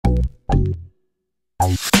Okay,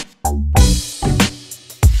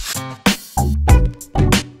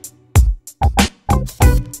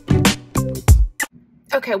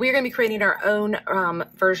 we're going to be creating our own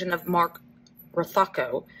version of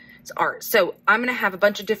Rothko's art. So I'm going to have a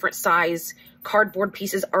bunch of different size cardboard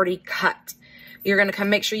pieces already cut. You're going to come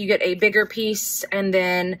make sure you get a bigger piece and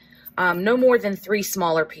then no more than 3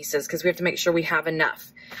 smaller pieces because we have to make sure we have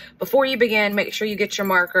enough. Before you begin, make sure you get your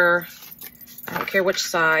marker. I don't care which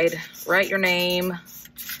side. Write your name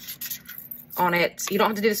on it. You don't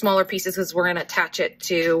have to do the smaller pieces because we're going to attach it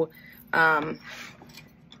to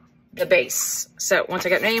the base. So once I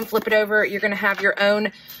got name, flip it over. You're going to have your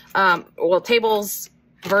own, tables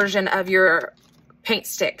version of your paint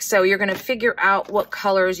stick. So you're going to figure out what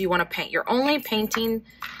colors you want to paint. You're only painting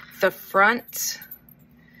the front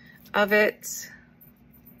of it.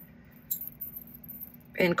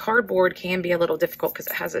 And cardboard can be a little difficult because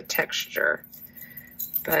it has a texture.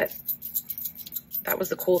 But that was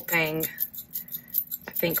the cool thing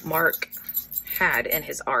I think Mark had in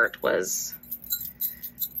his art was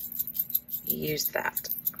he used that.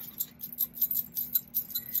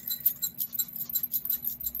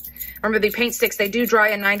 Remember, the paint sticks, they do dry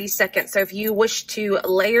in 90 seconds. So if you wish to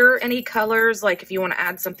layer any colors, like if you want to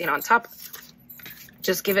add something on top,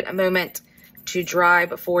 just give it a moment to dry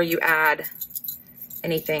before you add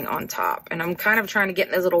anything on top. And I'm kind of trying to get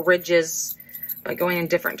in those little ridges by going in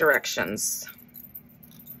different directions.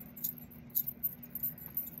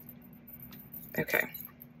 Okay.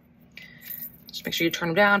 Just make sure you turn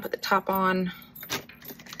them down, put the top on.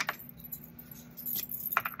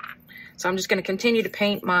 So I'm just going to continue to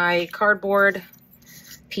paint my cardboard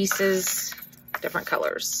pieces different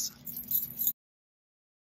colors.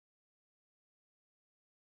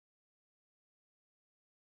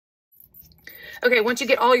 Okay, once you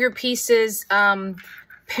get all your pieces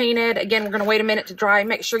painted, again, we're going to wait a minute to dry.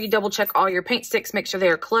 Make sure you double check all your paint sticks. Make sure they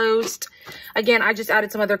are closed. Again, I just added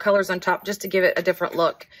some other colors on top just to give it a different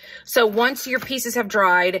look. So once your pieces have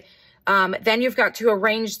dried, then you've got to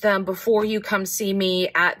arrange them before you come see me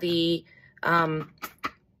at the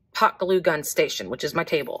hot glue gun station, which is my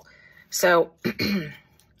table. So I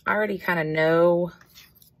already kind of know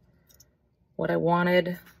what I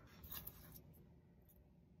wanted.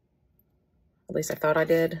 At least I thought I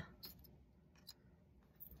did.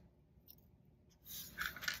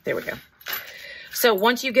 There we go. So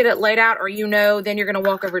once you get it laid out or you know, then you're going to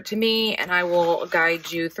walk over to me and I will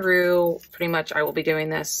guide you through. Pretty much I will be doing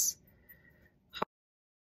this.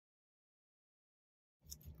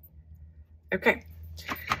 Okay.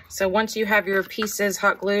 So once you have your pieces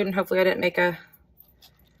hot glued, and hopefully I didn't make a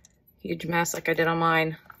huge mess like I did on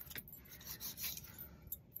mine.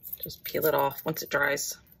 Just peel it off once it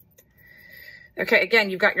dries. Okay, again,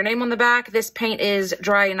 you've got your name on the back. This paint is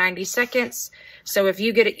dry in 90 seconds. So if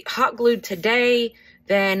you get it hot glued today,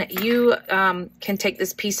 then you can take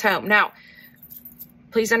this piece home. Now,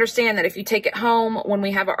 please understand that if you take it home, when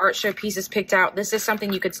we have our art show pieces picked out, this is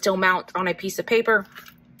something you could still mount on a piece of paper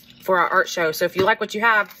for our art show. So if you like what you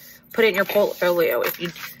have, put it in your portfolio. If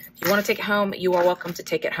you want to take it home, you are welcome to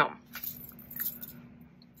take it home.